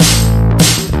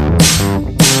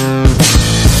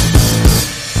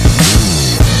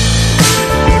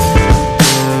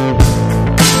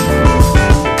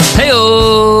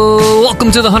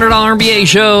Welcome to the $100 MBA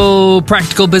Show,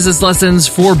 practical business lessons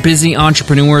for busy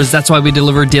entrepreneurs. That's why we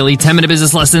deliver daily 10-minute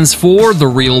business lessons for the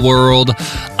real world.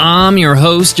 I'm your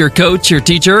host, your coach, your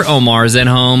teacher, Omar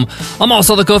Zenhom. I'm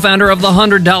also the co-founder of the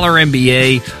 $100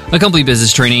 MBA, a complete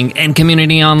business training and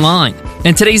community online.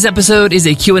 And today's episode is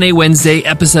a Q&A Wednesday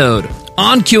episode.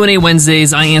 On Q&A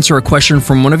Wednesdays, I answer a question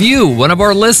from one of you, one of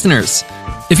our listeners.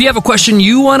 If you have a question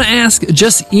you want to ask,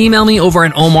 just email me over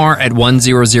at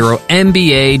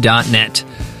omar@100mba.net.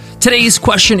 Today's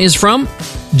question is from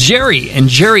Jerry, and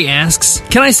Jerry asks,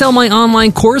 can I sell my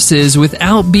online courses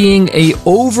without being a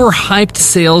overhyped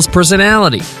sales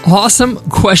personality? Awesome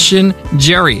question,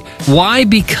 Jerry. Why?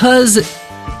 Because,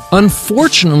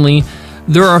 unfortunately,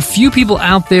 there are a few people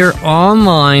out there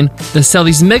online that sell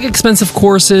these mega expensive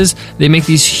courses. They make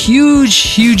these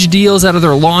huge deals out of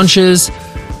their launches.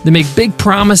 They make big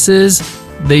promises.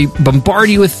 They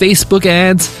bombard you with Facebook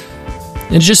ads.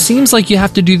 And it just seems like you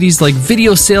have to do these like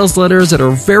video sales letters that are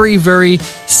very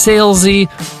salesy,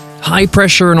 high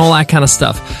pressure, and all that kind of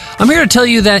stuff. I'm here to tell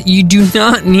you that you do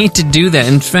not need to do that.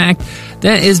 In fact,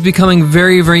 that is becoming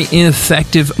very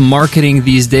ineffective marketing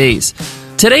these days.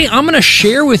 Today, I'm going to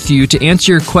share with you, to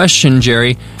answer your question,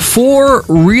 Jerry, 4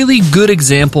 really good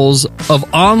examples of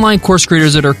online course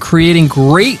creators that are creating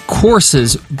great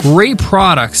courses, great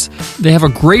products. They have a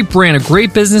great brand, a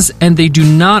great business, and they do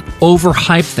not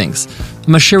overhype things. I'm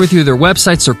going to share with you their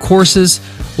websites, their courses,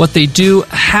 what they do,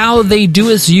 how they do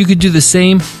it so you could do the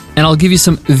same, and I'll give you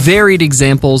some varied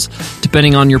examples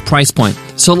depending on your price point.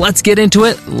 So let's get into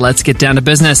it. Let's get down to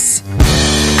business.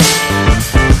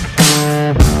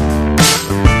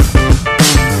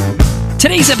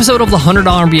 Today's episode of the $100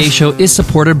 MBA Show is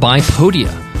supported by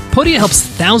Podia. Podia helps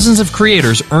thousands of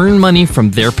creators earn money from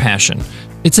their passion.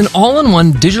 It's an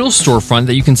all-in-one digital storefront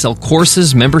that you can sell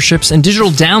courses, memberships, and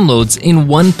digital downloads in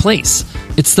one place.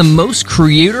 It's the most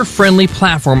creator-friendly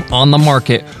platform on the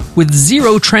market with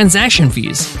 0 transaction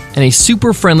fees and a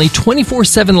super friendly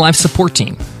 24/7 live support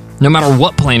team, no matter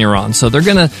what plan you're on. So they're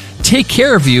going to take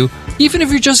care of you even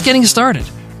if you're just getting started.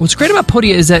 What's great about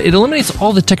Podia is that it eliminates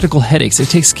all the technical headaches. It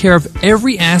takes care of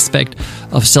every aspect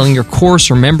of selling your course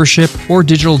or membership or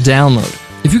digital download.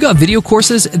 If you got video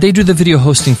courses, they do the video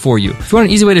hosting for you. If you want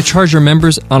an easy way to charge your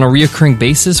members on a recurring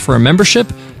basis for a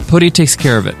membership, Podia takes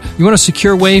care of it. You want a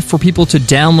secure way for people to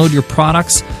download your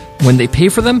products when they pay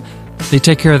for them? They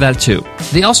take care of that too.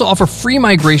 They also offer free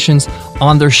migrations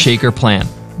on their Shaker plan.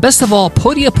 Best of all,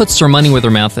 Podia puts their money where their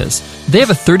mouth is. They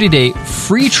have a 30-day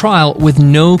free trial with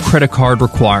no credit card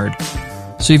required.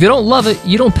 So if you don't love it,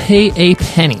 you don't pay a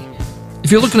penny.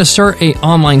 If you're looking to start an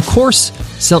online course,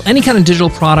 sell any kind of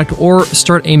digital product, or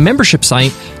start a membership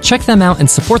site, check them out and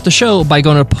support the show by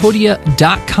going to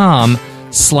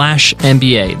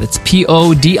podia.com/MBA. That's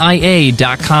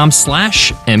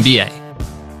PODIA.com/MBA.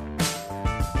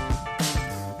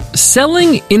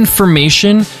 Selling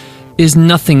information is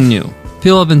nothing new.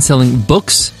 People have been selling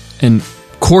books and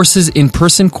courses,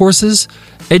 in-person courses.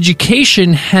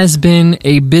 Education has been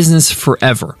a business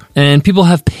forever, and people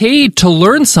have paid to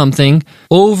learn something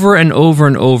over and over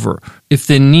and over. If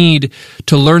the need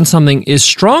to learn something is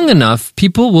strong enough,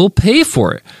 people will pay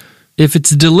for it. If it's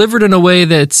delivered in a way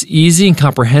that's easy and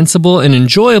comprehensible and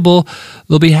enjoyable,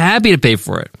 they'll be happy to pay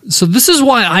for it. So this is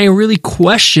why I really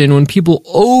question when people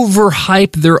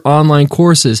overhype their online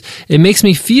courses. It makes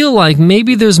me feel like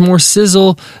maybe there's more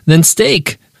sizzle than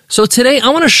steak. So today I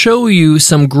want to show you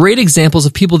some great examples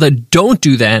of people that don't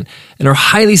do that and are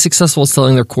highly successful at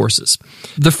selling their courses.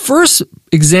 The first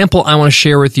example I want to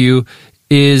share with you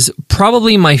is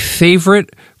probably my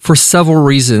favorite for several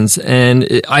reasons.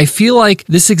 And I feel like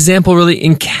this example really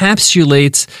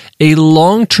encapsulates a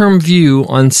long-term view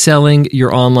on selling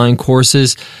your online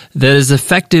courses that is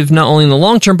effective not only in the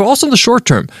long term, but also in the short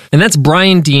term. And that's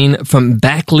Brian Dean from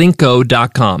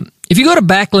backlinko.com. If you go to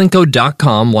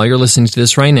backlinko.com while you're listening to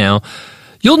this right now,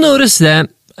 you'll notice that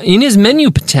in his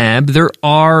menu tab, there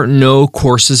are no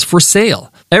courses for sale.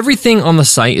 Everything on the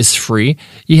site is free.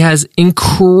 He has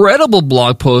incredible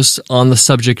blog posts on the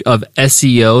subject of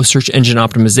SEO, search engine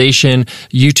optimization,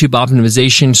 YouTube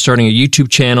optimization, starting a YouTube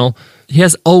channel. He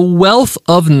has a wealth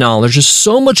of knowledge. There's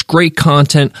so much great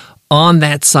content on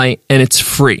that site, and it's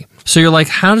free. So you're like,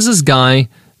 how does this guy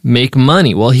make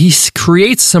money? Well, he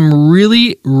creates some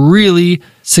really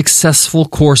successful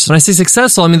courses. When I say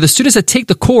successful, I mean the students that take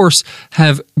the course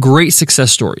have great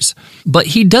success stories. But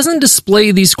he doesn't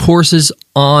display these courses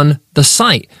on the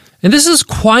site. And this is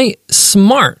quite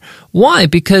smart. Why?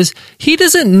 Because he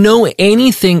doesn't know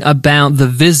anything about the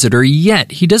visitor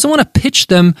yet. He doesn't want to pitch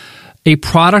them a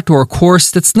product or a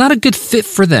course that's not a good fit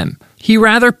for them. He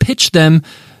rather pitch them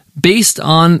based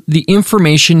on the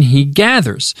information he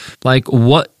gathers, like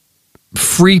what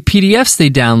free PDFs they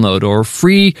download or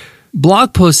free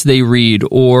blog posts they read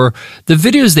or the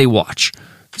videos they watch.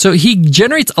 So he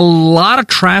generates a lot of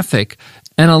traffic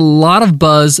and a lot of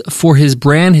buzz for his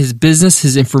brand, his business,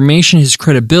 his information, his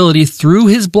credibility through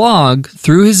his blog,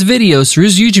 through his videos, through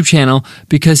his YouTube channel,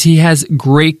 because he has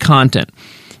great content.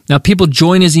 Now, people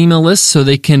join his email list so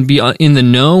they can be in the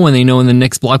know when they know when the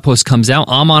next blog post comes out.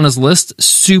 I'm on his list,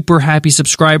 super happy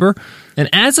subscriber. And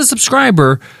as a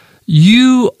subscriber,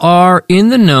 you are in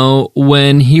the know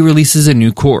when he releases a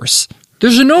new course.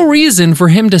 There's no reason for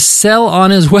him to sell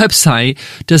on his website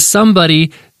to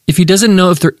somebody if he doesn't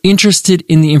know if they're interested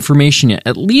in the information yet.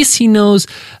 At least he knows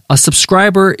a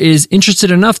subscriber is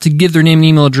interested enough to give their name and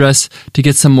email address to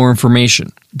get some more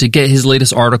information, to get his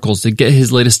latest articles, to get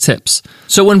his latest tips.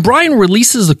 So when Brian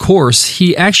releases the course,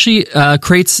 he actually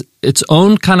creates its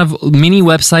own kind of mini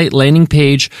website landing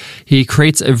page. He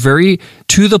creates a very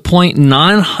to-the-point,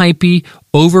 non-hypey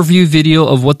overview video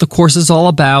of what the course is all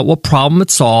about, what problem it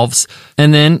solves,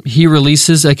 and then he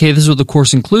releases, okay, this is what the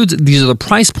course includes, these are the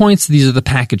price points, these are the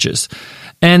packages.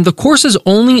 And the course is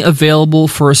only available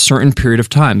for a certain period of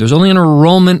time. There's only an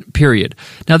enrollment period.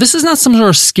 Now, this is not some sort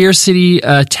of scarcity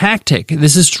tactic.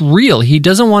 This is real. He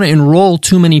doesn't want to enroll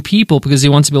too many people because he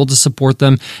wants to be able to support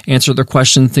them, answer their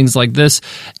questions, things like this.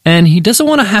 And he doesn't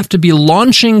want to have to be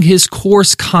launching his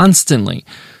course constantly.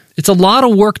 It's a lot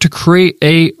of work to create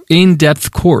a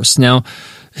in-depth course. Now,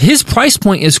 his price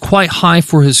point is quite high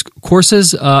for his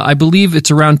courses. I believe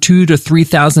it's around $2,000 to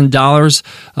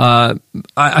 $3,000.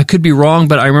 I could be wrong,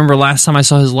 but I remember last time I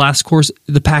saw his last course,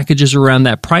 the package is around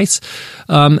that price.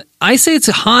 I say it's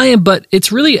high, but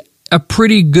it's really a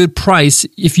pretty good price.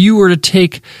 If you were to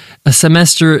take a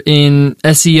semester in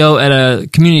SEO at a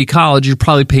community college, you'd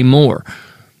probably pay more.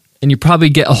 And you probably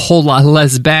get a whole lot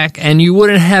less back, and you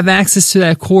wouldn't have access to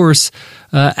that course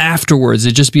afterwards.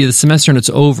 It'd just be the semester and it's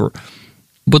over.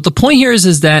 But the point here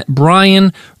is that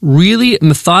Brian really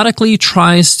methodically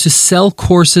tries to sell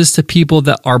courses to people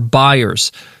that are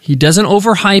buyers. He doesn't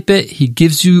overhype it. He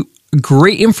gives you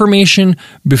great information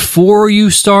before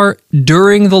you start,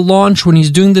 during the launch, when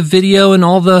he's doing the video and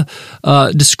all the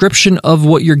description of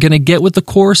what you're going to get with the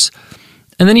course.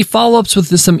 And then he follow-ups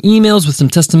with some emails, with some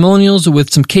testimonials,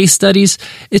 with some case studies.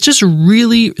 It's just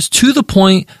really to the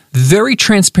point, very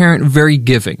transparent, very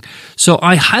giving. So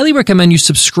I highly recommend you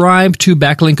subscribe to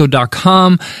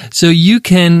backlinko.com so you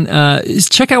can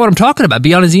check out what I'm talking about.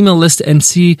 Be on his email list and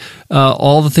see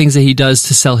all the things that he does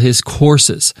to sell his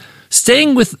courses.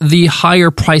 Staying with the higher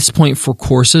price point for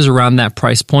courses, around that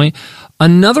price point,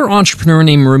 another entrepreneur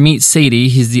named Ramit Sethi,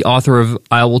 he's the author of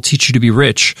I Will Teach You to Be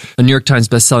Rich, a New York Times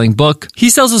bestselling book. He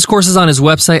sells his courses on his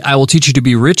website,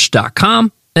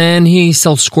 iwillteachyoutoberich.com. And he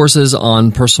sells courses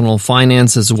on personal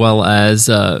finance as well as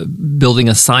building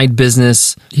a side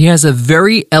business. He has a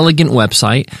very elegant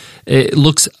website. It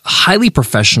looks highly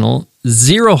professional,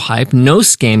 zero hype, no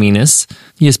scamminess.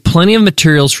 He has plenty of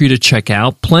materials for you to check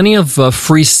out, plenty of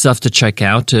free stuff to check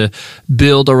out to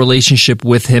build a relationship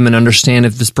with him and understand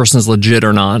if this person is legit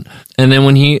or not. And then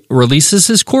when he releases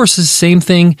his courses, same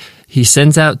thing. He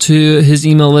sends out to his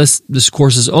email list, this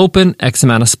course is open, X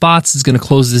amount of spots, it's going to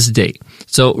close this date.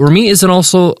 So Ramit is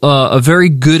also a very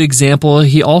good example.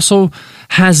 He also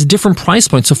has different price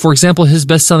points. So for example, his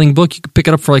best-selling book, you can pick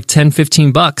it up for like $10,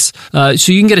 $15.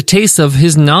 So you can get a taste of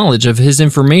his knowledge, of his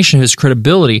information, his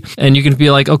credibility. And you can be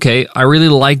like, okay, I really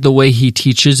like the way he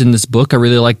teaches in this book. I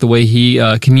really like the way he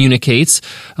communicates.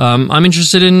 I'm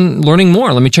interested in learning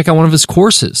more. Let me check out one of his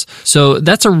courses. So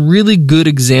that's a really good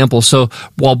example. So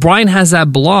while Brian has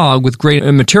that blog with great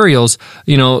materials,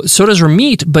 so does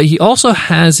Ramit, but he also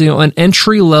has, an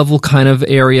entry-level kind of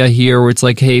area here where it's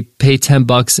like, hey, pay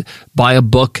 $10, buy a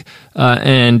book,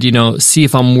 and see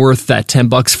if I'm worth that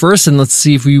 $10 first, and let's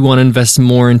see if we want to invest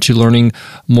more into learning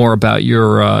more about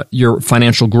your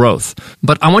financial growth.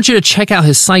 But I want you to check out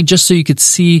his site just so you could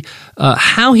see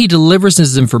how he delivers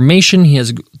his information. He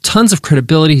has tons of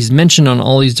credibility. He's mentioned on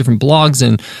all these different blogs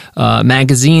and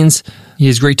magazines. He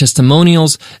has great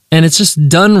testimonials, and it's just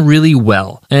done really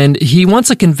well. And he wants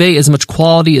to convey as much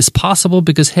quality as possible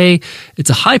because, hey,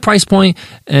 it's a high price point,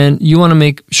 and you want to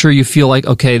make sure you feel like,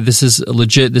 okay, this is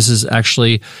legit. This is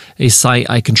actually a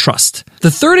site I can trust. The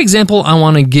third example I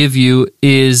want to give you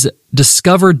is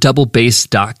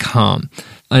discoverdoublebase.com.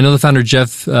 I know the founder,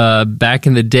 Jeff, back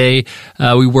in the day,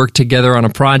 we worked together on a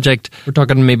project. We're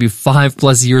talking maybe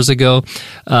 5+ years ago.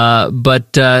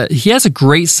 But he has a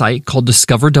great site called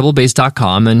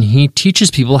discoverdoublebase.com, and he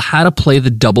teaches people how to play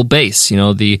the double bass,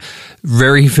 the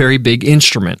very, very big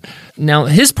instrument. Now,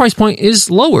 his price point is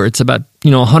lower. It's about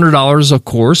 $100 a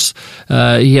course.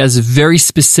 He has very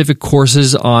specific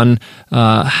courses on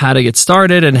how to get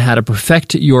started and how to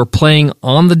perfect your playing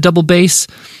on the double bass.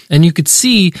 And you could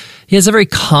see he has a very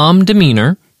calm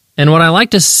demeanor. And what I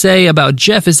like to say about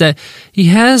Jeff is that he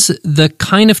has the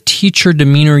kind of teacher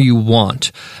demeanor you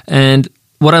want. And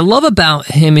what I love about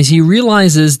him is he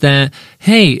realizes that,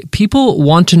 hey, people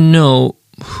want to know,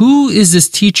 who is this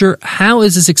teacher? How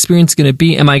is this experience going to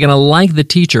be? Am I going to like the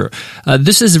teacher?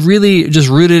 This is really just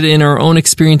rooted in our own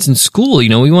experience in school.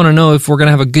 We want to know if we're going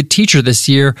to have a good teacher this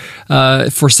year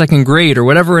for second grade or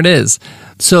whatever it is.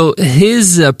 So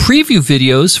his preview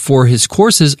videos for his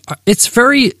courses, it's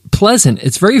very pleasant.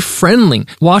 It's very friendly.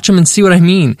 Watch them and see what I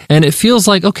mean. And it feels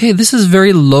like, okay, this is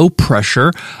very low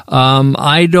pressure.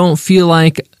 I don't feel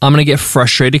like I'm going to get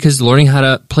frustrated because learning how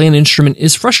to play an instrument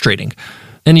is frustrating.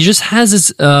 And he just has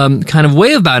this kind of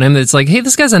way about him that's like, hey,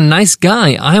 this guy's a nice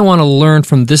guy. I want to learn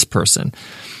from this person.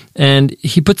 And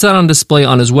he puts that on display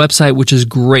on his website, which is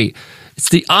great. It's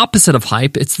the opposite of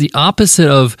hype. It's the opposite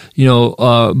of,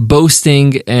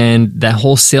 boasting and that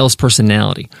whole sales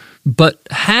personality. But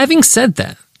having said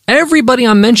that, everybody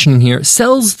I'm mentioning here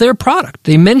sells their product.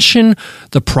 They mention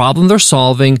the problem they're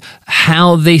solving,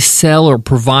 how they sell or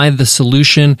provide the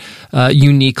solution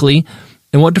uniquely,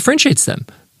 and what differentiates them.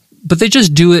 But they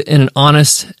just do it in an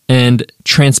honest and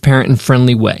transparent and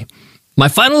friendly way. My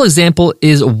final example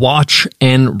is Watch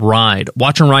and Ride.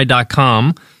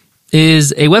 Watchandride.com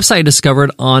is a website I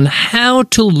discovered on how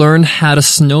to learn how to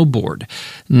snowboard.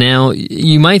 Now,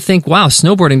 you might think, wow,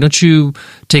 snowboarding, don't you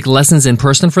take lessons in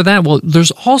person for that? Well,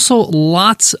 there's also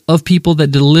lots of people that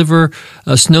deliver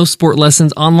snow sport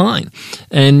lessons online.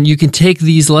 And you can take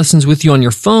these lessons with you on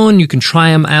your phone. You can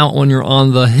try them out when you're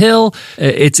on the hill.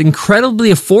 It's incredibly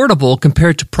affordable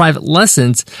compared to private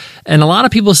lessons. And a lot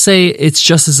of people say it's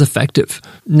just as effective.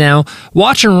 Now,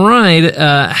 Watch and Ride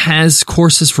has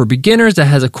courses for beginners. That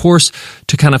has a course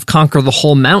to kind of conquer the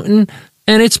whole mountain.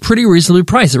 And it's pretty reasonably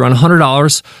priced, around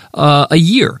 $100 a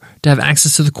year to have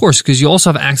access to the course, because you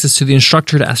also have access to the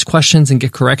instructor to ask questions and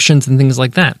get corrections and things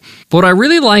like that. But what I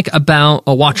really like about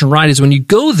a Watch and Ride is when you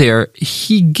go there,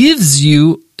 he gives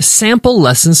you sample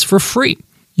lessons for free.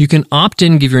 You can opt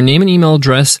in, give your name and email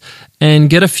address, and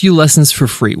get a few lessons for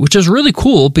free, which is really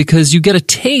cool because you get a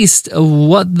taste of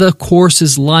what the course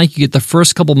is like. You get the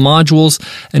first couple modules,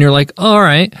 and you're like, all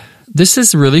right, this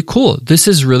is really cool. This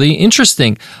is really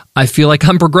interesting. I feel like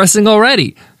I'm progressing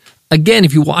already. Again,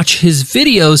 if you watch his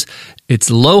videos, it's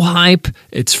low hype,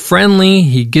 it's friendly,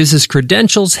 he gives his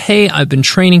credentials. Hey, I've been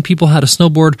training people how to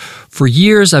snowboard for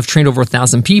years. I've trained over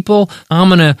 1,000 people. I'm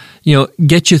going to,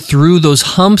 get you through those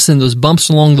humps and those bumps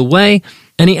along the way.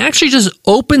 And he actually just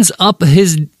opens up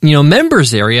his,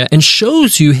 members area and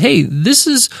shows you, hey, this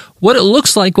is what it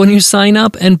looks like when you sign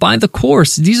up and buy the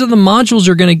course. These are the modules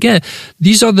you're going to get.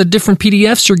 These are the different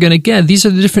PDFs you're going to get. These are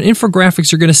the different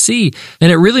infographics you're going to see.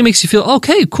 And it really makes you feel,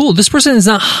 okay, cool. This person is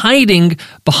not hiding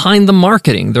behind the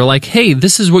marketing. They're like, hey,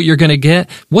 this is what you're going to get.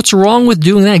 What's wrong with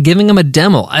doing that? Giving them a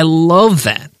demo. I love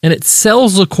that. And it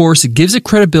sells the course. It gives it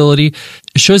credibility.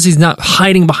 It shows he's not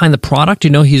hiding behind the product.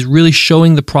 He's really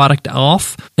showing the product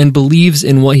off and believes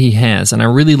in what he has. And I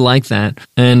really like that.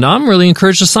 And I'm really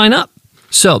encouraged to sign up.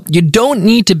 So you don't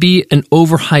need to be an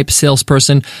overhyped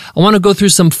salesperson. I want to go through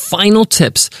some final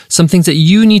tips, some things that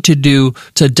you need to do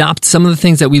to adopt some of the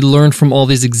things that we learned from all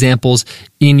these examples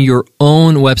in your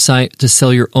own website to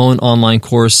sell your own online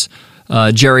course.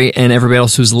 Jerry and everybody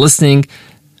else who's listening.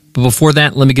 But before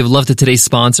that, let me give love to today's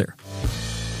sponsor.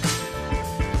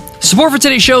 Support for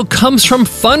today's show comes from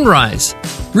Fundrise.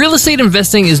 Real estate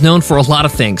investing is known for a lot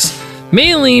of things,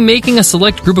 mainly making a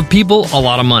select group of people a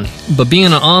lot of money. But being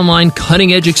an online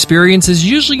cutting-edge experience is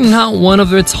usually not one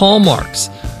of its hallmarks.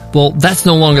 Well, that's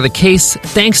no longer the case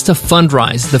thanks to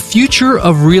Fundrise, the future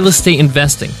of real estate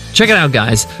investing. Check it out,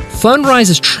 guys. Fundrise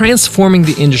is transforming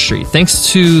the industry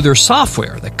thanks to their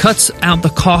software that cuts out the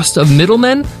cost of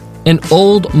middlemen and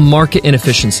old market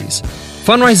inefficiencies.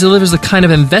 Fundrise delivers the kind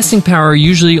of investing power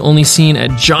usually only seen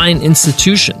at giant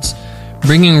institutions,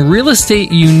 bringing real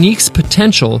estate unique's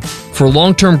potential for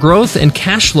long-term growth and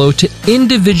cash flow to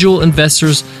individual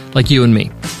investors like you and me.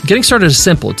 Getting started is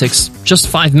simple. It takes just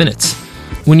 5 minutes.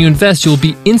 When you invest, you'll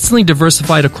be instantly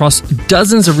diversified across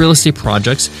dozens of real estate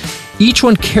projects, each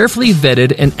one carefully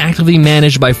vetted and actively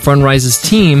managed by Fundrise's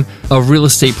team of real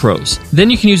estate pros.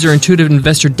 Then you can use their intuitive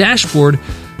investor dashboard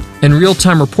and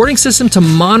real-time reporting system to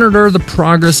monitor the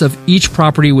progress of each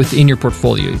property within your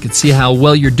portfolio. You can see how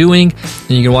well you're doing,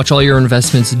 and you can watch all your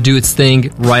investments do its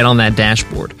thing right on that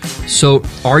dashboard. So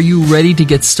are you ready to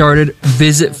get started?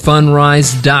 Visit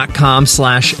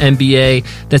fundrise.com/MBA.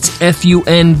 That's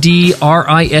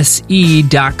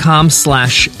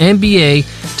fundrise.com/MBA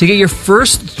to get your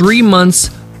first 3 months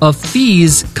of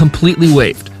fees completely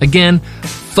waived. Again,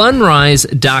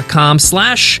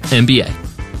 fundrise.com/MBA.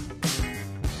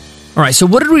 All right, so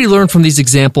what did we learn from these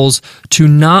examples to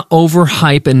not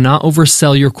overhype and not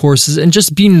oversell your courses and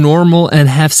just be normal and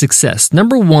have success?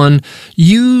 Number one,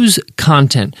 use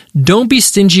content. Don't be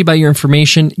stingy about your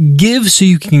information. Give so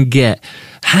you can get.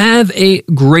 Have a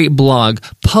great blog.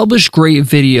 Publish great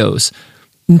videos.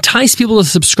 Entice people to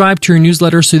subscribe to your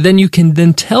newsletter so then you can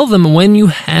then tell them when you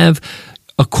have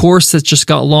a course that just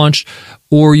got launched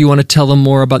or you want to tell them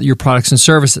more about your products and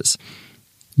services.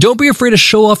 Don't be afraid to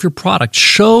show off your product.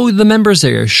 Show the members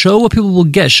area. Show what people will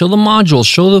get. Show the modules.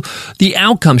 Show the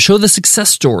outcome. Show the success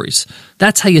stories.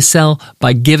 That's how you sell,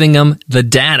 by giving them the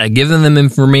data, giving them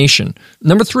information.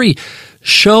 Number three,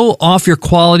 show off your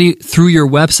quality through your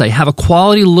website. Have a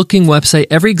quality looking website.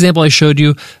 Every example I showed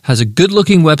you has a good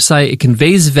looking website. It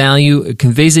conveys value. It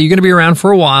conveys that you're going to be around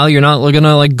for a while. You're not going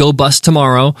to go bust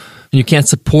tomorrow, and you can't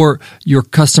support your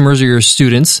customers or your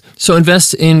students. So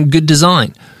invest in good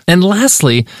design. And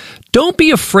lastly, don't be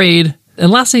afraid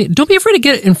to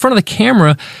get in front of the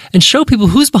camera and show people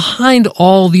who's behind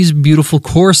all these beautiful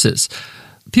courses.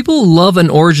 People love an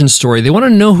origin story. They want to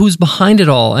know who's behind it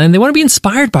all, and they want to be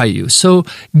inspired by you. So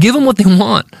give them what they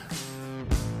want.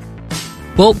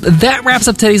 Well, that wraps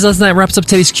up today's lesson. That wraps up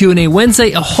today's Q&A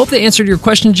Wednesday. I hope that answered your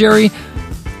question, Jerry.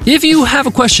 If you have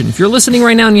a question, if you're listening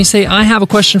right now and you say, I have a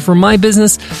question for my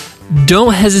business,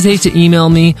 don't hesitate to email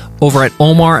me over at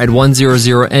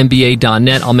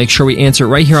omar@100mba.net. I'll make sure we answer it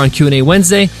right here on Q&A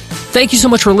Wednesday. Thank you so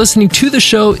much for listening to the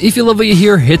show. If you love what you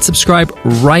hear, hit subscribe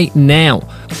right now.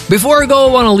 Before I go,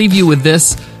 I want to leave you with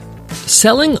this.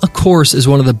 Selling a course is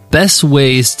one of the best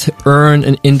ways to earn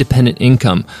an independent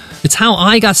income. It's how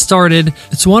I got started.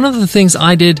 It's one of the things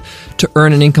I did to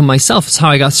earn an income myself. It's how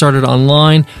I got started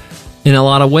online. In a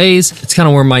lot of ways, it's kind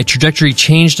of where my trajectory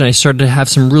changed and I started to have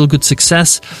some real good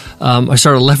success. I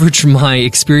started to leverage my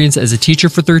experience as a teacher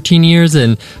for 13 years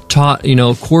and taught,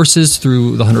 courses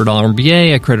through the $100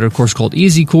 MBA. I created a course called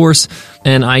Easy Course,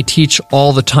 and I teach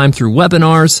all the time through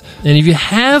webinars. And if you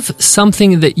have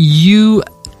something that you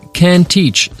can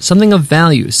teach, something of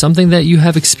value, something that you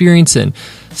have experience in,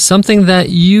 something that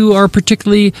you are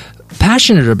particularly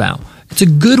passionate about, it's a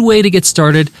good way to get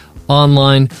started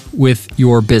online with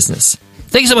your business.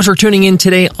 Thank you so much for tuning in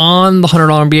today on the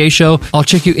 $100 MBA Show. I'll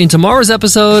check you in tomorrow's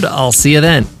episode. I'll see you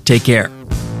then. Take care.